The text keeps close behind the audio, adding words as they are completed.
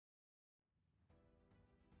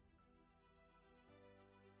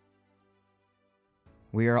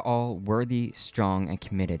We are all worthy, strong, and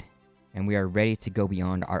committed, and we are ready to go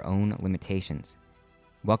beyond our own limitations.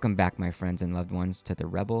 Welcome back, my friends and loved ones, to the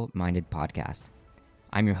Rebel Minded Podcast.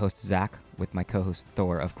 I'm your host, Zach, with my co-host,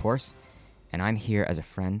 Thor, of course, and I'm here as a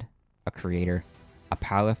friend, a creator, a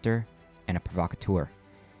powerlifter, and a provocateur.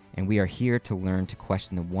 And we are here to learn to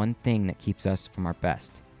question the one thing that keeps us from our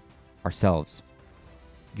best, ourselves.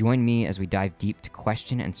 Join me as we dive deep to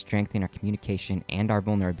question and strengthen our communication and our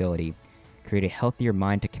vulnerability, create a healthier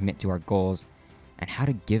mind to commit to our goals, and how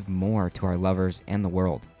to give more to our lovers and the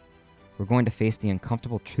world. We're going to face the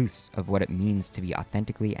uncomfortable truths of what it means to be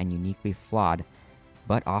authentically and uniquely flawed,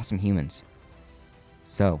 but awesome humans.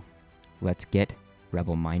 So, let's get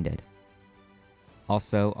rebel-minded.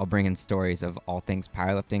 Also, I'll bring in stories of all things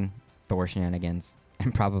powerlifting, Thor shenanigans,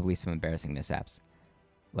 and probably some embarrassing mishaps.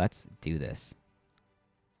 Let's do this.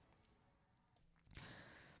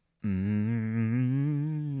 I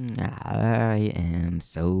am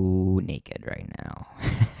so naked right now.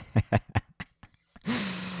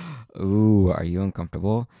 Ooh, are you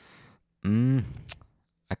uncomfortable? I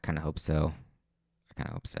kind of hope so.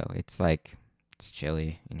 It's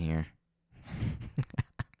chilly in here.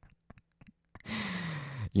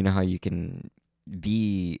 You know how you can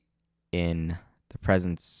be in the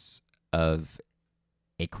presence of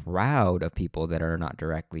a crowd of people that are not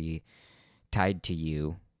directly tied to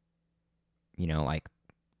you, like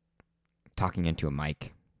talking into a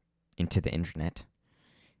mic, into the internet,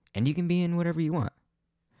 and you can be in whatever you want.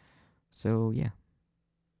 So, yeah.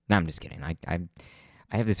 No, I'm just kidding. I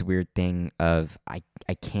have this weird thing of I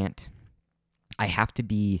have to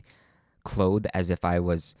be clothed as if I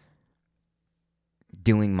was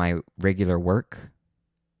doing my regular work,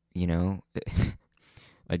 like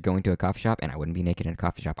going to a coffee shop, and I wouldn't be naked in a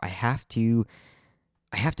coffee shop. I have to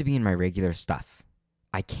be in my regular stuff.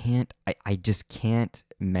 I just can't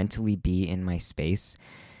mentally be in my space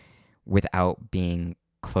without being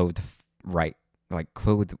clothed right, like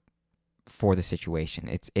clothed for the situation.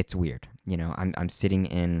 It's weird. I'm sitting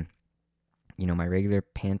in, my regular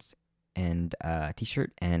pants and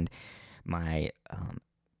t-shirt and my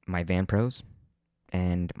Van Pros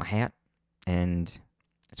and my hat, and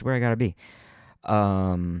it's where I gotta be.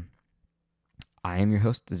 I am your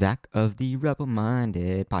host, Zach, of the Rebel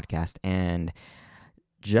Minded Podcast, and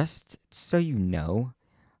just so you know,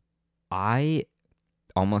 I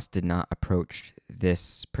almost did not approach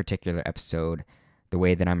this particular episode the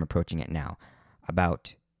way that I'm approaching it now.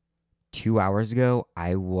 About 2 hours ago,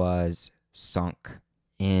 I was sunk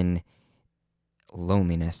in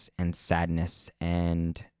loneliness and sadness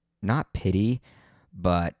and not pity,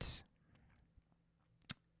 but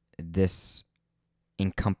this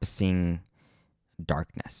encompassing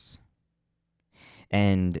darkness.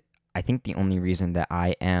 And I think the only reason that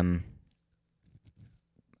I am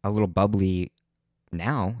a little bubbly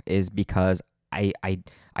now is because I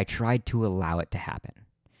tried to allow it to happen.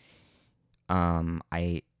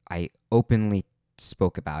 I openly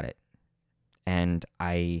spoke about it, and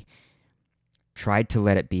I tried to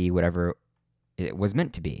let it be whatever it was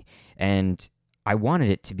meant to be. And I wanted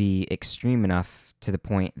it to be extreme enough to the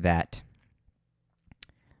point that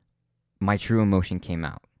my true emotion came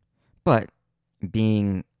out. But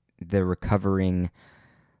being the recovering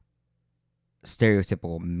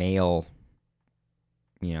stereotypical male,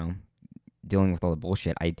 dealing with all the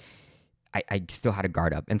bullshit, I still had to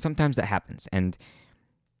guard up. And sometimes that happens. And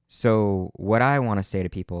so what I want to say to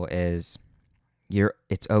people is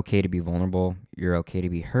it's okay to be vulnerable. You're okay to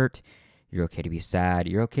be hurt. You're okay to be sad.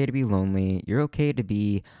 You're okay to be lonely. You're okay to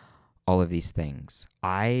be all of these things.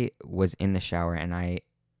 I was in the shower and I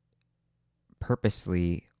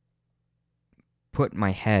purposely put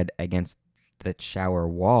my head against the shower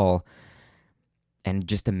wall and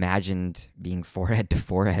just imagined being forehead to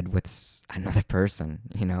forehead with another person,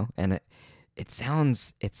 and it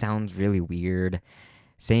sounds really weird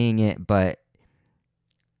saying it, but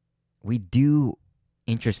we do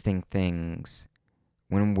interesting things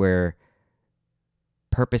when we're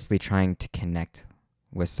purposely trying to connect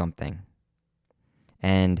with something.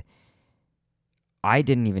 And I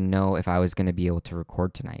didn't even know if I was going to be able to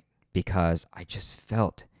record tonight because I just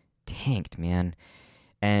felt tanked, man.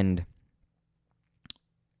 And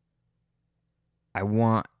I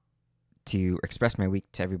want to express my week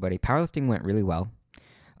to everybody. Powerlifting went really well.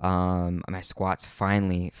 My squats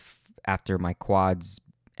finally, after my quads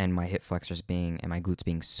and my hip flexors and my glutes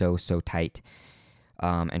being so tight,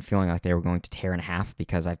 and feeling like they were going to tear in half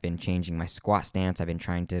because I've been changing my squat stance. I've been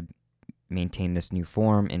trying to maintain this new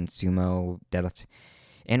form in sumo, deadlift,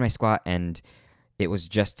 and my squat. And it was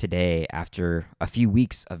just today, after a few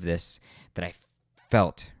weeks of this, that I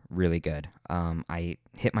felt really good. I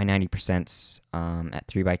hit my 90% at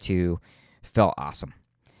 3x2, felt awesome.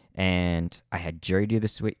 And I had jury duty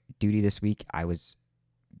this week.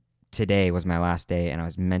 Today was my last day, and I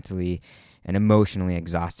was mentally and emotionally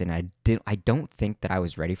exhausted. And I don't think that I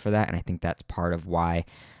was ready for that, and I think that's part of why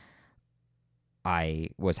I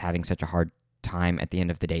was having such a hard time at the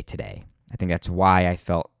end of the day today. I think that's why I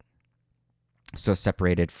felt so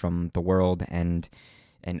separated from the world and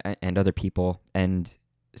other people. And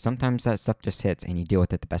sometimes that stuff just hits, and you deal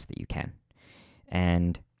with it the best that you can.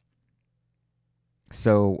 And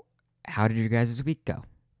so, how did your guys' week go?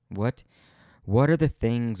 What are the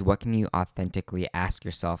things? What can you authentically ask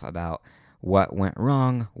yourself about? What went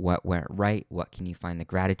wrong? What went right? What can you find the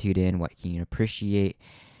gratitude in? What can you appreciate?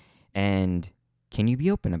 And can you be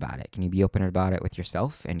open about it? Can you be open about it with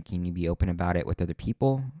yourself? And can you be open about it with other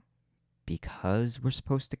people? Because we're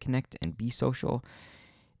supposed to connect and be social.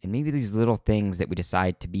 And maybe these little things that we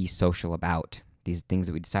decide to be social about, these things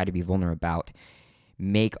that we decide to be vulnerable about,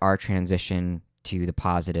 make our transition to the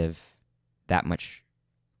positive that much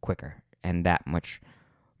quicker and that much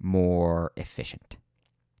more efficient.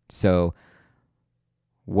 So,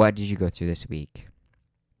 what did you go through this week?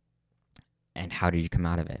 And how did you come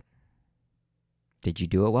out of it? Did you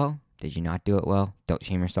do it well? Did you not do it well? Don't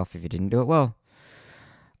shame yourself if you didn't do it well.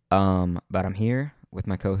 But I'm here with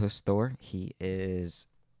my co-host Thor. He's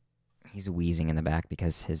wheezing in the back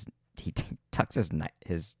because he tucks his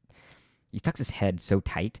head so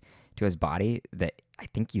tight to his body that I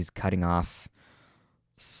think he's cutting off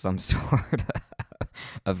some sort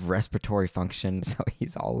of respiratory function, so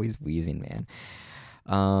he's always wheezing, man.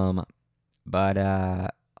 But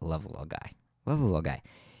love the little guy,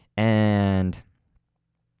 and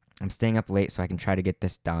I'm staying up late so I can try to get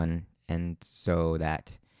this done, and so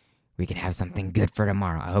that we can have something good for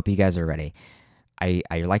tomorrow. I hope you guys are ready. I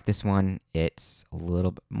like this one. It's a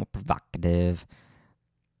little bit more provocative,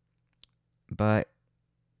 but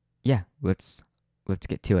yeah, let's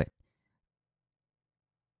get to it.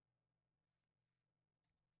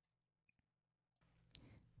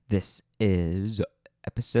 This is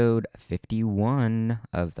episode 51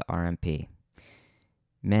 of the RMP.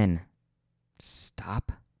 Men,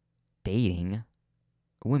 stop dating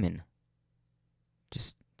women.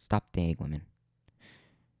 Just stop dating women.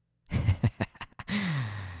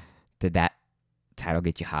 Did that title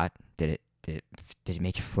get you hot? Did it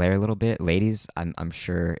make you flare a little bit? Ladies, I'm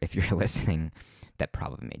sure if you're listening, that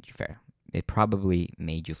probably made you flare. It probably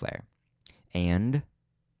made you flare. And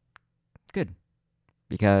good.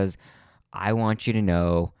 Because I want you to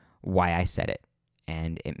know why I said it.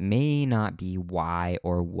 And it may not be why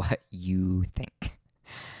or what you think.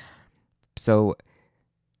 So,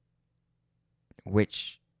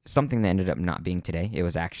 something that ended up not being today, it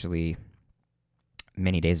was actually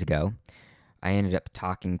many days ago. I ended up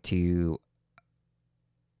talking to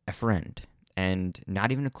a friend, and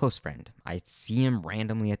not even a close friend. I see him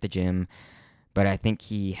randomly at the gym, but I think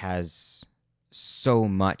he has so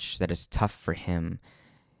much that is tough for him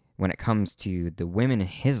when it comes to the women in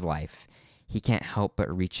his life. He can't help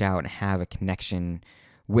but reach out and have a connection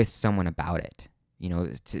with someone about it,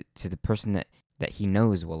 to the person that he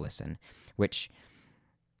knows will listen. Which,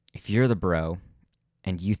 if you're the bro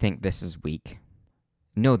and you think this is weak,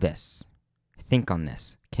 know this. Think on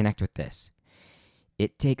this. Connect with this.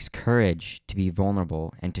 It takes courage to be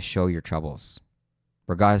vulnerable and to show your troubles,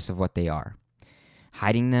 regardless of what they are.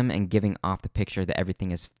 Hiding them and giving off the picture that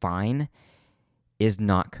everything is fine is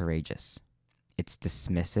not courageous. It's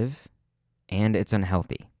dismissive and it's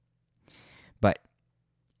unhealthy. But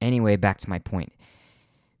anyway, back to my point.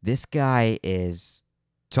 This guy is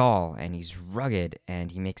tall and he's rugged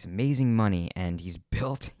and he makes amazing money and he's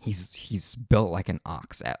built like an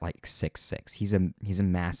ox at like 6'6". He's a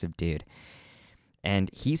massive dude.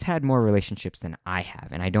 And he's had more relationships than I have,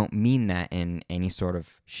 and I don't mean that in any sort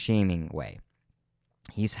of shaming way.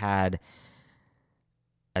 He's had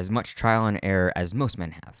as much trial and error as most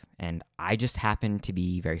men have, and I just happen to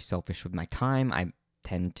be very selfish with my time. I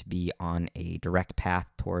tend to be on a direct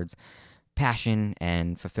path towards passion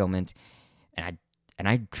and fulfillment, and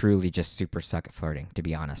I truly just super suck at flirting, to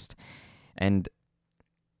be honest. And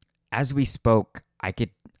as we spoke, I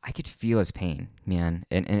could feel his pain, man.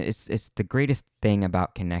 And it's the greatest thing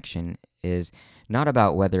about connection is not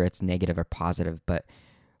about whether it's negative or positive, but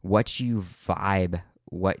what you vibe,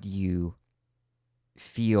 what you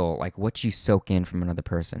feel, like what you soak in from another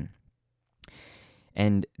person.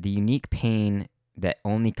 And the unique pain that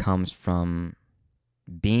only comes from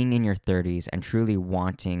being in your 30s and truly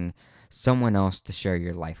wanting someone else to share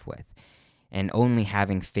your life with, and only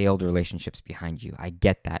having failed relationships behind you. I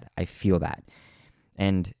get that. I feel that.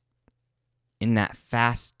 And in that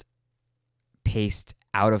fast-paced,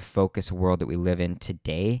 out-of-focus world that we live in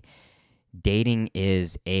today, dating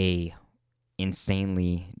is a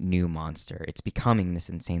insanely new monster. It's becoming this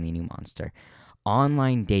insanely new monster.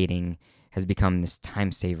 Online dating has become this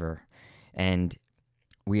time saver, and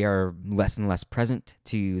we are less and less present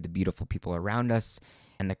to the beautiful people around us,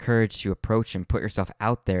 and the courage to approach and put yourself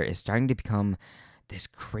out there is starting to become this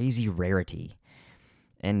crazy rarity.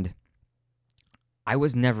 And I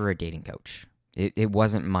was never a dating coach. It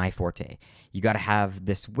wasn't my forte. You got to have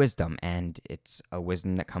this wisdom, and it's a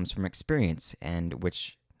wisdom that comes from experience, and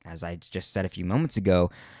which, as I just said a few moments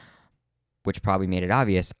ago, which probably made it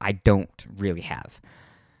obvious, I don't really have.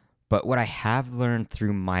 But what I have learned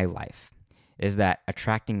through my life is that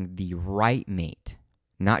attracting the right mate,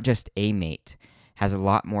 not just a mate, has a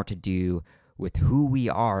lot more to do with who we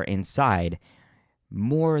are inside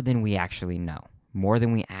more than we actually know, more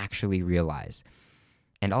than we actually realize.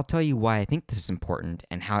 And I'll tell you why I think this is important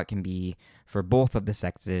and how it can be for both of the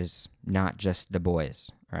sexes, not just the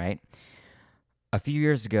boys, all right? A few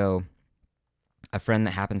years ago, a friend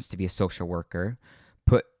that happens to be a social worker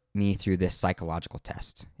put me through this psychological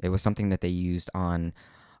test. It was something that they used on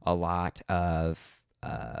a lot of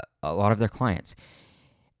their clients.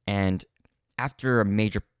 And after a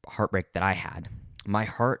major heartbreak that I had, my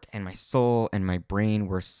heart and my soul and my brain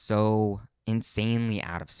were so insanely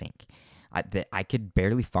out of sync that I could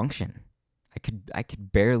barely function. I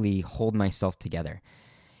could barely hold myself together.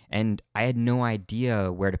 And I had no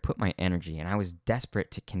idea where to put my energy, and I was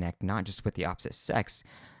desperate to connect not just with the opposite sex,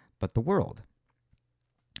 but the world.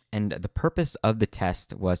 And the purpose of the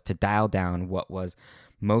test was to dial down what was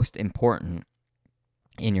most important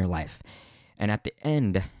in your life. And at the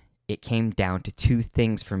end, it came down to two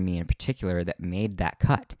things for me in particular that made that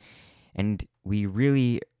cut. And we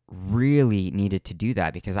really needed to do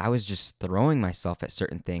that because I was just throwing myself at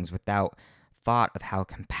certain things without thought of how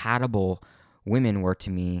compatible women were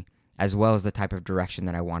to me, as well as the type of direction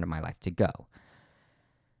that I wanted my life to go.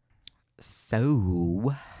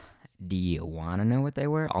 So, do you want to know what they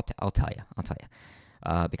were? I'll tell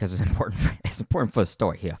you, because it's important. It's important for the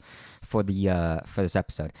story here, for this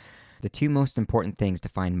episode. The two most important things to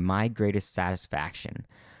find my greatest satisfaction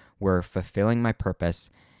were fulfilling my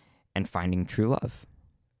purpose and finding true love.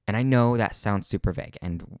 And I know that sounds super vague,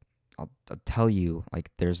 and I'll tell you, like,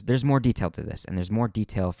 there's more detail to this, and there's more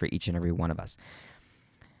detail for each and every one of us.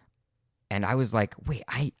 And I was like, wait,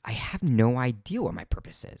 I have no idea what my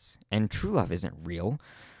purpose is, and true love isn't real,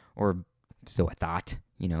 or so I thought,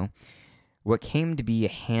 you know. What came to be a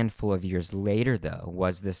handful of years later, though,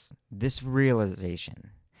 was this realization.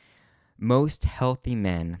 Most healthy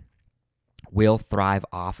men will thrive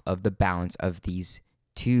off of the balance of these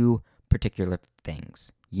two particular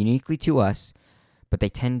things, uniquely to us, but they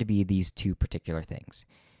tend to be these two particular things.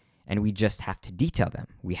 And we just have to detail them.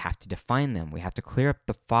 We have to define them. We have to clear up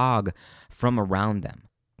the fog from around them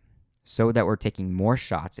so that we're taking more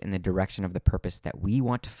shots in the direction of the purpose that we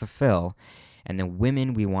want to fulfill and the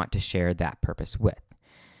women we want to share that purpose with.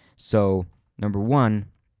 So, number one,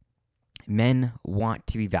 men want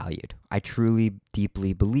to be valued. I truly,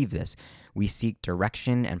 deeply believe this. We seek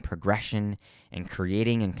direction and progression and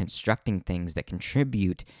creating and constructing things that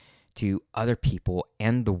contribute to other people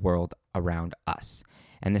and the world around us.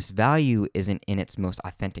 And this value isn't in its most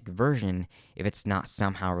authentic version if it's not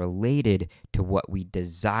somehow related to what we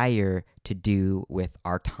desire to do with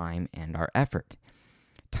our time and our effort.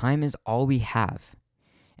 Time is all we have,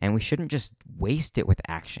 and we shouldn't just waste it with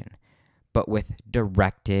action, but with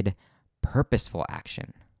directed, purposeful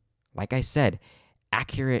action. Like I said,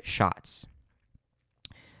 accurate shots.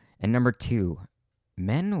 And number two,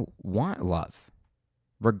 men want love.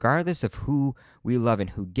 Regardless of who we love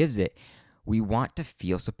and who gives it, we want to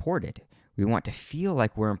feel supported. We want to feel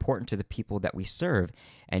like we're important to the people that we serve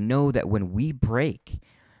and know that when we break,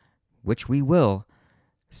 which we will,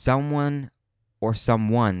 someone or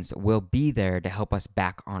someones will be there to help us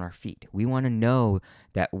back on our feet. We want to know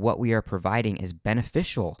that what we are providing is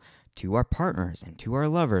beneficial to our partners and to our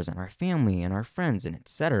lovers and our family and our friends and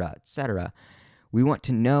etc., etc. We want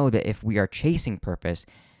to know that if we are chasing purpose,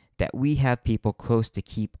 that we have people close to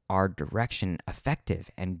keep our direction effective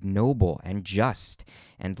and noble and just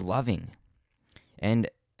and loving. And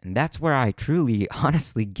that's where I truly,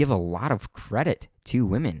 honestly give a lot of credit to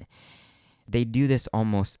women. They do this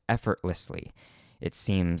almost effortlessly, it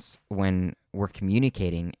seems, when we're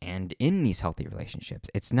communicating and in these healthy relationships.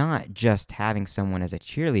 It's not just having someone as a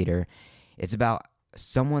cheerleader. It's about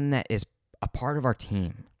someone that is a part of our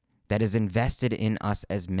team, that is invested in us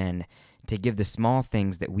as men to give the small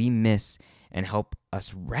things that we miss and help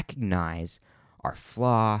us recognize our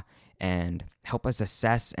flaw and help us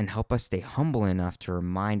assess and help us stay humble enough to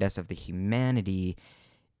remind us of the humanity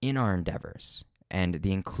in our endeavors and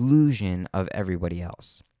the inclusion of everybody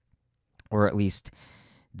else. Or at least,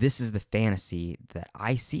 this is the fantasy that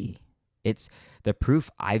I see. It's the proof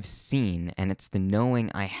I've seen, and it's the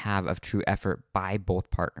knowing I have of true effort by both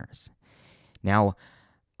partners. Now,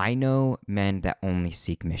 I know men that only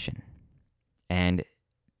seek mission, and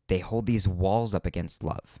they hold these walls up against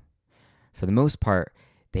love. For the most part,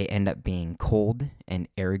 they end up being cold and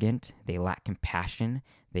arrogant. They lack compassion.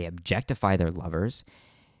 They objectify their lovers,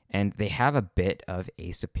 and they have a bit of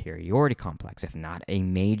a superiority complex, if not a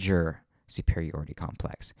major superiority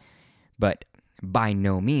complex. But by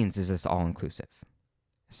no means is this all-inclusive.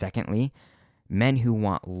 Secondly, men who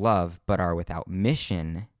want love but are without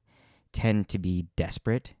mission tend to be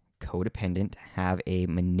desperate, codependent, have a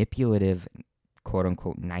manipulative,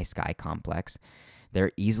 quote-unquote, nice guy complex.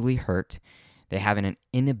 They're easily hurt. They have an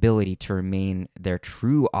inability to remain their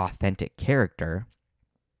true, authentic character,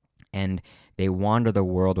 and they wander the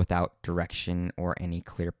world without direction or any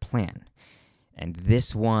clear plan. And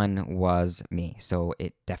this one was me. So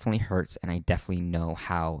it definitely hurts, and I definitely know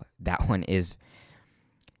how that one is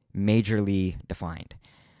majorly defined.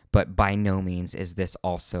 But by no means is this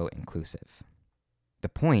also inclusive. The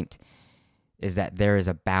point is that there is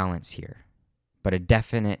a balance here, but a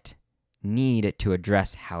definite need to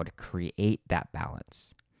address how to create that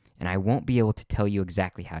balance. And I won't be able to tell you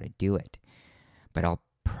exactly how to do it, but I'll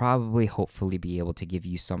probably hopefully be able to give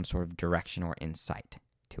you some sort of direction or insight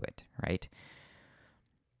to it, right?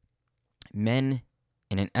 Men,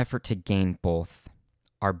 in an effort to gain both,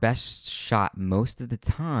 our best shot most of the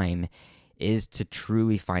time is to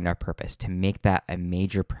truly find our purpose, to make that a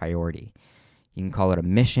major priority. You can call it a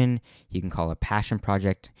mission, you can call it a passion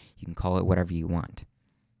project, you can call it whatever you want.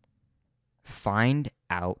 Find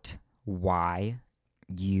out why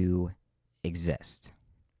you exist.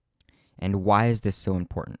 And why is this so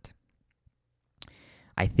important?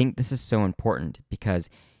 I think this is so important because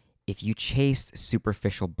if you chase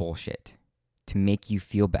superficial bullshit to make you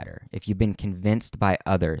feel better, if you've been convinced by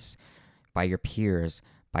others, by your peers,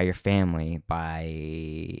 by your family,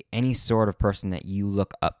 by any sort of person that you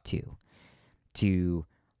look up to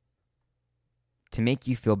make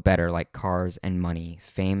you feel better, like cars and money,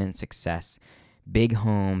 fame and success, big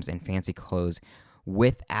homes and fancy clothes,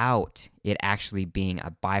 without it actually being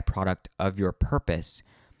a byproduct of your purpose,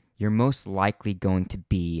 you're most likely going to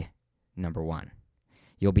be number one.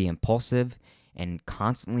 You'll be impulsive and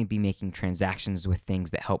constantly be making transactions with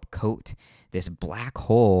things that help coat this black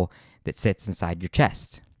hole that sits inside your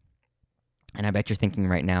chest. And I bet you're thinking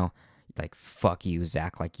right now, like, fuck you,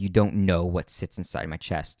 Zach, like you don't know what sits inside my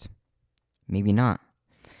chest. Maybe not.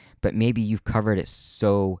 But maybe you've covered it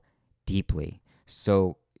so deeply,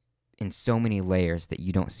 so in so many layers that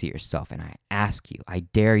you don't see it yourself. And I ask you, I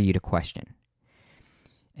dare you to question.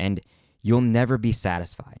 And you'll never be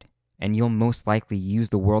satisfied. And you'll most likely use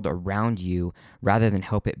the world around you rather than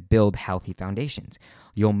help it build healthy foundations.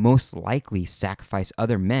 You'll most likely sacrifice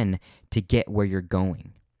other men to get where you're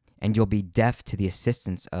going. And you'll be deaf to the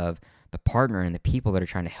assistance of the partner and the people that are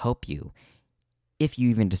trying to help you, if you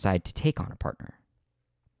even decide to take on a partner.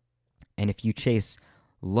 And if you chase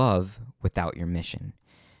love without your mission,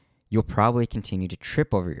 you'll probably continue to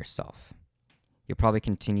trip over yourself. You'll probably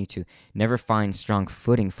continue to never find strong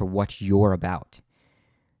footing for what you're about.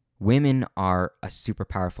 Women are a super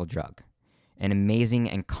powerful drug, an amazing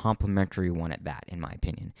and complementary one at that, in my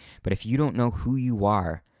opinion. But if you don't know who you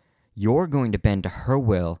are, you're going to bend to her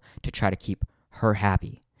will to try to keep her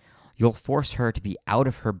happy. You'll force her to be out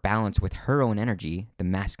of her balance with her own energy, the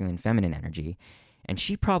masculine feminine energy, and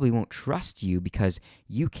she probably won't trust you because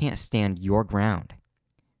you can't stand your ground.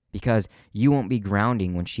 Because you won't be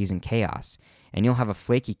grounding when she's in chaos, and you'll have a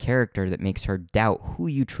flaky character that makes her doubt who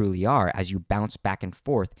you truly are as you bounce back and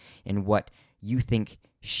forth in what you think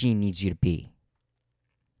she needs you to be.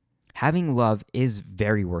 Having love is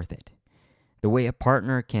very worth it. The way a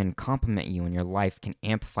partner can complement you in your life can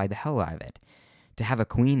amplify the hell out of it. To have a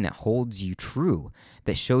queen that holds you true,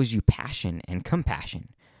 that shows you passion and compassion,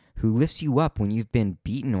 who lifts you up when you've been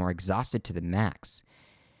beaten or exhausted to the max.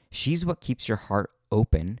 She's what keeps your heart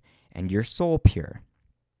open and your soul pure.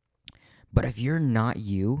 But if you're not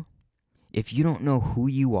you, if you don't know who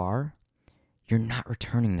you are, you're not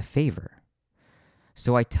returning the favor.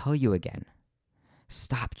 So I tell you again,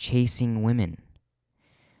 stop chasing women.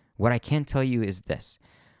 What I can tell you is this: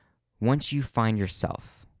 once you find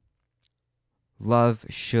yourself, love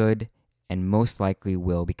should and most likely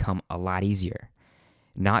will become a lot easier.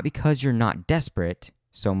 Not because you're not desperate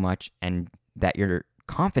so much and that you're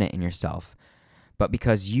confident in yourself, but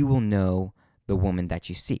because you will know the woman that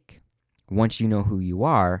you seek. Once you know who you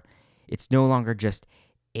are, it's no longer just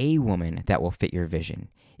a woman that will fit your vision.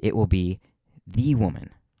 It will be the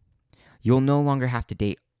woman. You'll no longer have to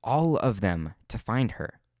date all of them to find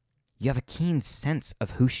her. You have a keen sense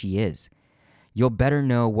of who she is. You'll better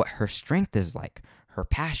know what her strength is like, her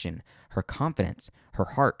passion, her confidence, her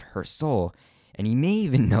heart, her soul, and you may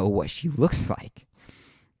even know what she looks like.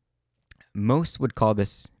 Most would call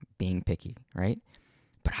this being picky, right?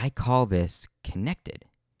 But I call this connected.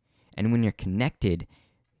 And when you're connected,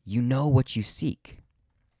 you know what you seek.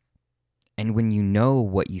 And when you know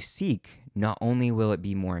what you seek, not only will it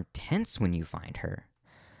be more intense when you find her,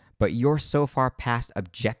 but you're so far past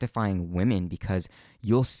objectifying women because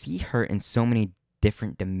you'll see her in so many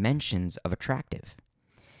different dimensions of attractive.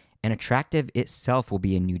 And attractive itself will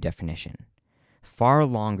be a new definition, far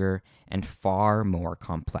longer and far more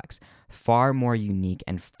complex, far more unique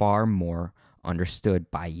and far more understood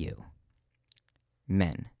by you.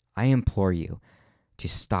 Men, I implore you to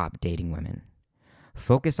stop dating women.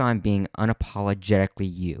 Focus on being unapologetically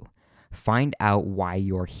you. Find out why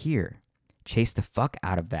you're here. Chase the fuck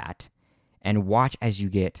out of that and watch as you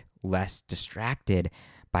get less distracted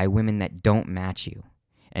by women that don't match you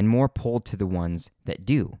and more pulled to the ones that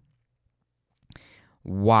do.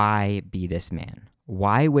 Why be this man?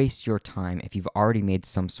 Why waste your time if you've already made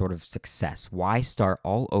some sort of success? Why start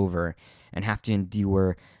all over and have to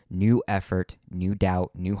endure new effort, new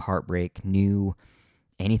doubt, new heartbreak, new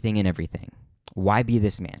anything and everything? Why be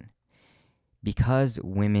this man? Because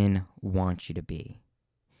women want you to be.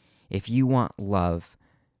 If you want love,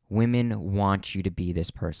 women want you to be this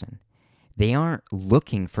person. They aren't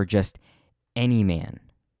looking for just any man.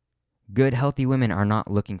 Good, healthy women are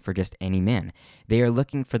not looking for just any man. They are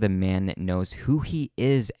looking for the man that knows who he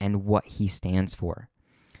is and what he stands for.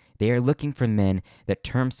 They are looking for men that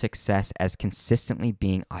term success as consistently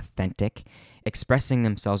being authentic, expressing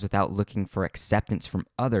themselves without looking for acceptance from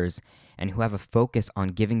others, and who have a focus on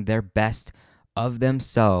giving their best of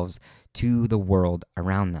themselves to the world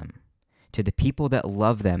around them, to the people that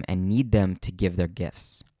love them and need them to give their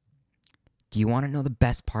gifts. Do you want to know the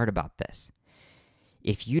best part about this?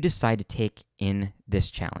 If you decide to take in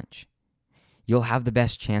this challenge, you'll have the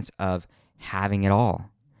best chance of having it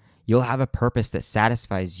all. You'll have a purpose that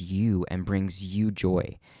satisfies you and brings you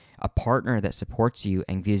joy, a partner that supports you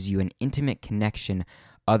and gives you an intimate connection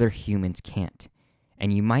other humans can't.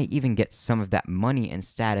 And you might even get some of that money and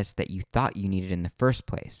status that you thought you needed in the first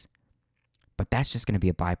place. But that's just going to be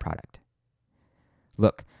a byproduct.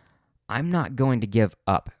 Look, I'm not going to give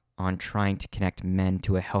up on trying to connect men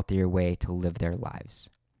to a healthier way to live their lives.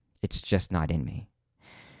 It's just not in me.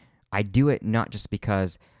 I do it not just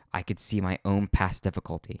because I could see my own past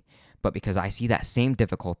difficulty, but because I see that same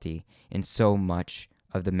difficulty in so much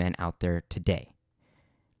of the men out there today.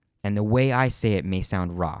 And the way I say it may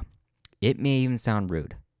sound raw. It may even sound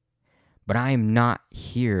rude. But I am not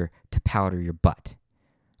here to powder your butt.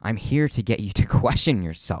 I'm here to get you to question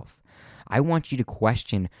yourself. I want you to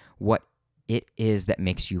question what it is that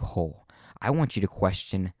makes you whole. I want you to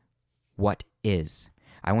question what is.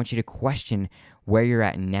 I want you to question where you're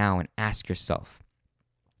at now and ask yourself,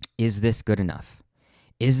 is this good enough?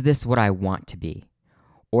 Is this what I want to be?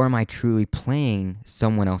 Or am I truly playing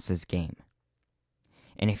someone else's game?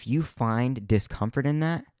 And if you find discomfort in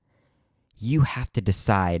that, you have to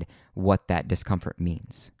decide what that discomfort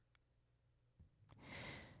means.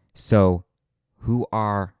 So, who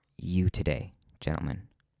are you today, gentlemen?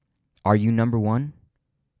 Are you number one?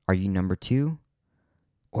 Are you number two?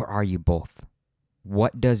 Or are you both?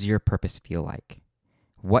 What does your purpose feel like?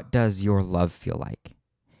 What does your love feel like?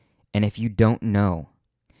 And if you don't know,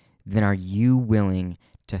 then are you willing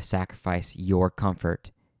to sacrifice your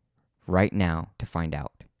comfort right now to find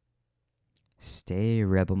out? Stay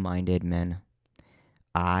rebel-minded, men.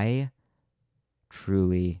 I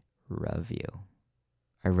truly love you.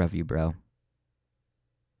 I love you, bro.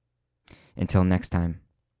 Until next time,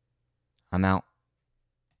 I'm out.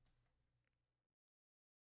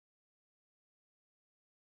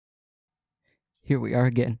 Here we are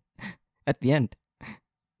again, at the end.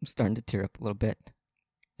 I'm starting to tear up a little bit.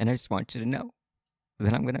 And I just want you to know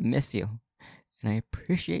that I'm going to miss you. And I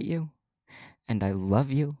appreciate you. And I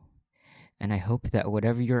love you. And I hope that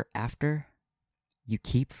whatever you're after, you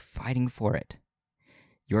keep fighting for it.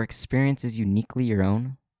 Your experience is uniquely your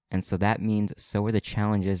own. And so that means so are the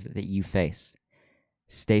challenges that you face.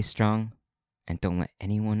 Stay strong and don't let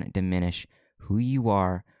anyone diminish who you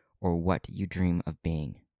are or what you dream of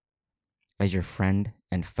being. As your friend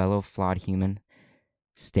and fellow flawed human,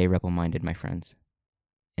 stay rebel-minded, my friends.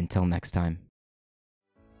 Until next time.